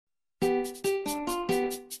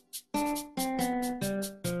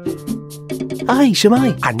Hi,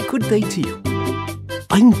 Siwmae, and good day to you.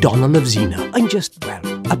 I'm Donald of Xena. I'm just, well,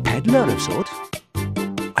 a peddler of sorts.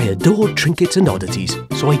 I adore trinkets and oddities,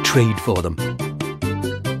 so I trade for them.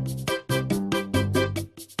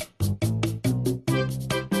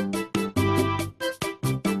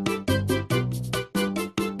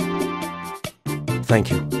 Thank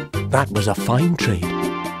you. That was a fine trade.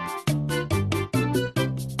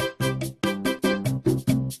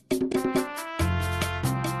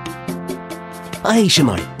 Hi,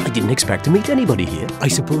 Siwmae. I didn't expect to meet anybody here. I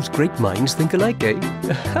suppose great minds think alike, eh?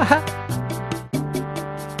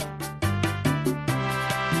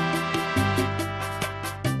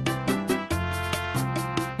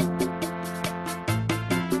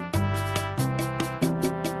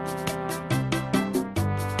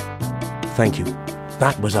 Thank you.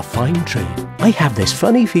 That was a fine trade. I have this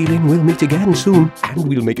funny feeling we'll meet again soon, and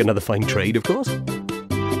we'll make another fine trade, of course.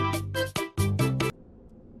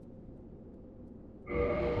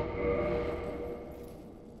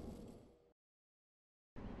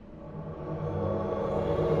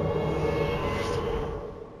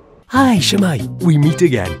 Hi, Siwmae. We meet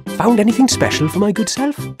again. Found anything special for my good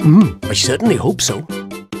self? I certainly hope so.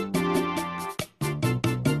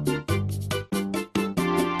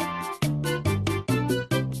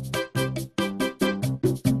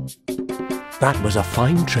 That was a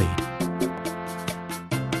fine trade.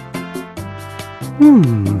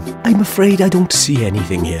 I'm afraid I don't see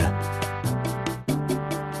anything here.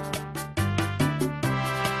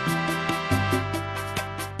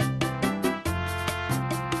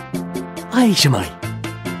 Hi, Siwmae.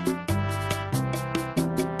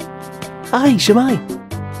 Hi, Siwmae.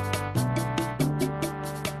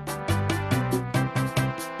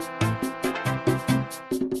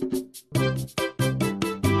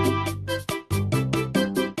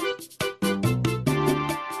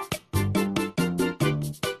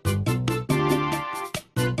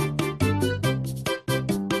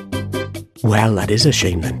 Well, that is a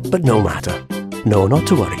shame then, but no matter. No, not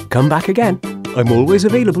to worry. Come back again. I'm always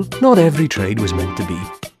available. Not every trade was meant to be.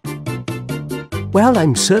 Well,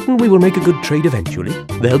 I'm certain we will make a good trade eventually.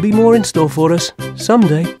 There'll be more in store for us.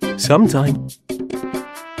 Someday. Sometime.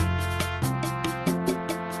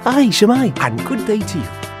 Hi, Siwmae, and good day to you.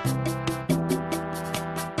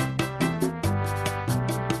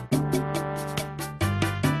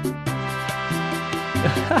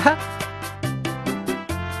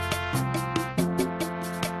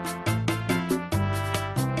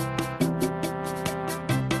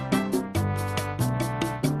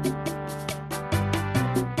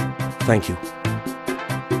 Thank you.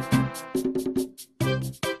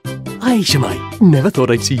 Hi, Siwmae. Never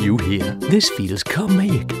thought I'd see you here. This feels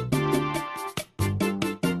Siwmae.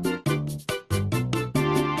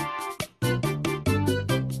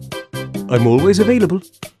 I'm always available.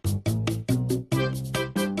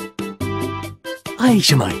 Hi,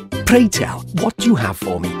 Siwmae. Pray tell, what do you have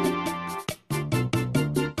for me?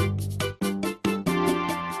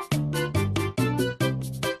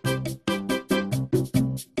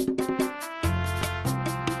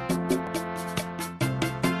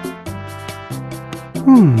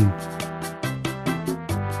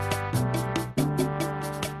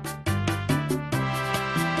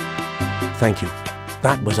 Thank you.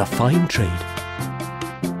 That was a fine trade.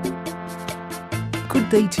 Good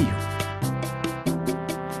day to you.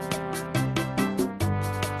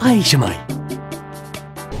 Hi, Siwmae.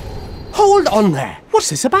 Hold on there. What's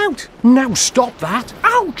this about? Now stop that.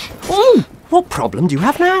 Ouch! Oh! What problem do you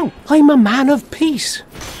have now? I'm a man of peace.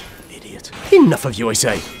 Idiot. Enough of you, I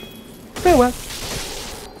say. Farewell.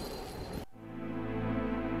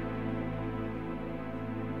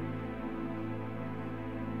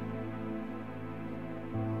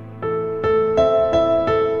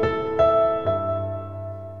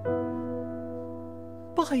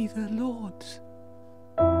 By the Lords,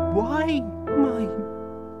 why my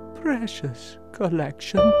precious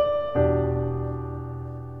collection?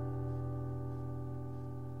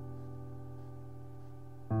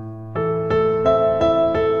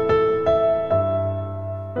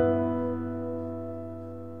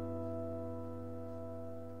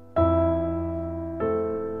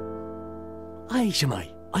 Hi,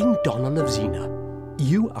 Siwmae. I'm Donald of Xena.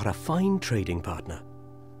 You are a fine trading partner.